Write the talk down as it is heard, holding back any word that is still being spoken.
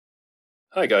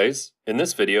Hi guys, in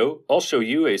this video, I'll show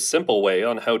you a simple way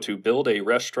on how to build a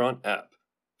restaurant app.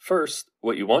 First,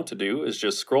 what you want to do is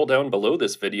just scroll down below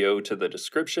this video to the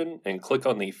description and click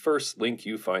on the first link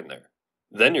you find there.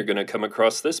 Then you're going to come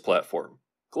across this platform,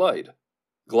 Glide.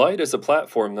 Glide is a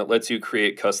platform that lets you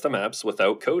create custom apps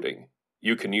without coding.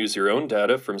 You can use your own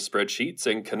data from spreadsheets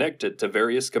and connect it to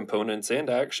various components and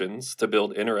actions to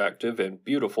build interactive and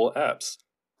beautiful apps.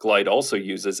 Glide also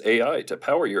uses AI to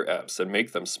power your apps and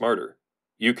make them smarter.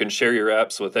 You can share your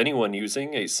apps with anyone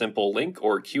using a simple link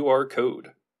or QR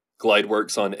code. Glide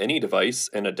works on any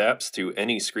device and adapts to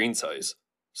any screen size.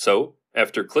 So,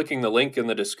 after clicking the link in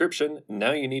the description,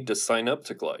 now you need to sign up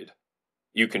to Glide.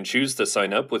 You can choose to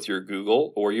sign up with your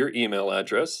Google or your email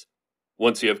address.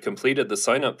 Once you have completed the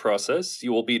sign-up process,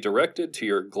 you will be directed to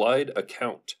your Glide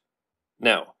account.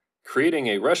 Now, creating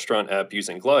a restaurant app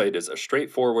using Glide is a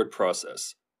straightforward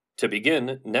process. To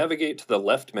begin, navigate to the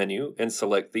left menu and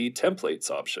select the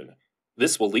Templates option.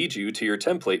 This will lead you to your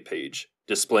template page,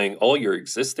 displaying all your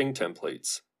existing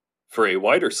templates. For a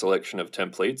wider selection of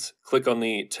templates, click on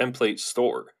the Template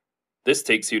Store. This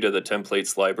takes you to the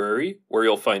Templates library, where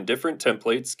you'll find different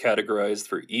templates categorized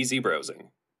for easy browsing.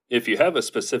 If you have a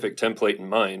specific template in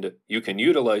mind, you can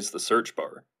utilize the search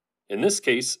bar. In this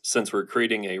case, since we're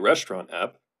creating a restaurant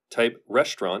app, type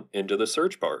restaurant into the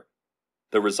search bar.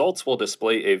 The results will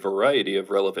display a variety of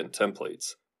relevant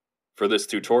templates. For this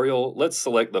tutorial, let's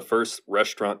select the first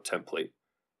restaurant template.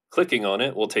 Clicking on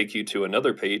it will take you to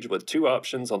another page with two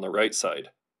options on the right side,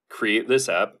 Create this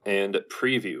app and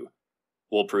Preview.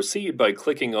 We'll proceed by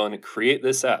clicking on Create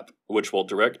this app, which will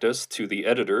direct us to the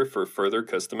editor for further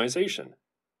customization.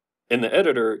 In the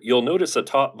editor, you'll notice a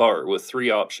top bar with three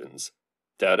options,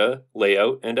 Data,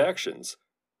 Layout, and Actions.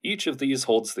 Each of these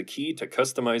holds the key to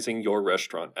customizing your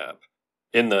restaurant app.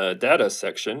 In the Data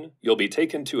section, you'll be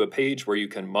taken to a page where you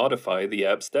can modify the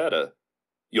app's data.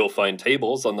 You'll find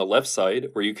tables on the left side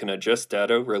where you can adjust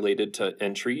data related to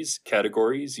entries,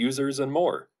 categories, users, and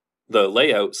more. The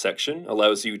Layout section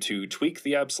allows you to tweak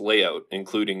the app's layout,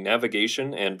 including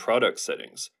navigation and product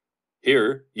settings.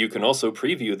 Here, you can also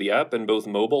preview the app in both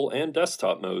mobile and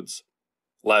desktop modes.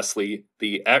 Lastly,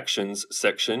 the Actions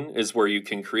section is where you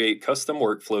can create custom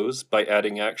workflows by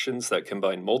adding actions that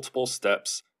combine multiple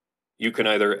steps. You can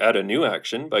either add a new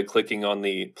action by clicking on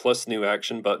the Plus New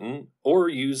Action button, or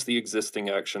use the existing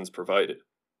actions provided.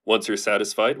 Once you're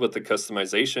satisfied with the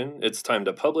customization, it's time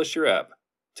to publish your app.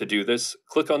 To do this,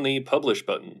 click on the Publish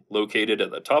button, located at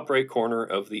the top right corner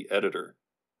of the editor.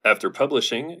 After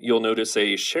publishing, you'll notice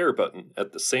a Share button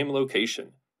at the same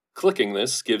location. Clicking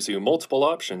this gives you multiple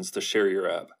options to share your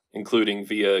app, including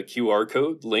via QR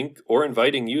code, link, or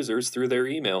inviting users through their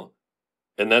email.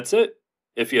 And that's it!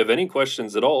 If you have any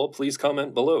questions at all, please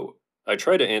comment below. I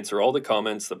try to answer all the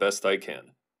comments the best I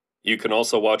can. You can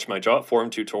also watch my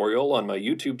Jotform tutorial on my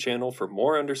YouTube channel for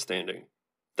more understanding.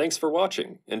 Thanks for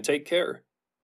watching, and take care.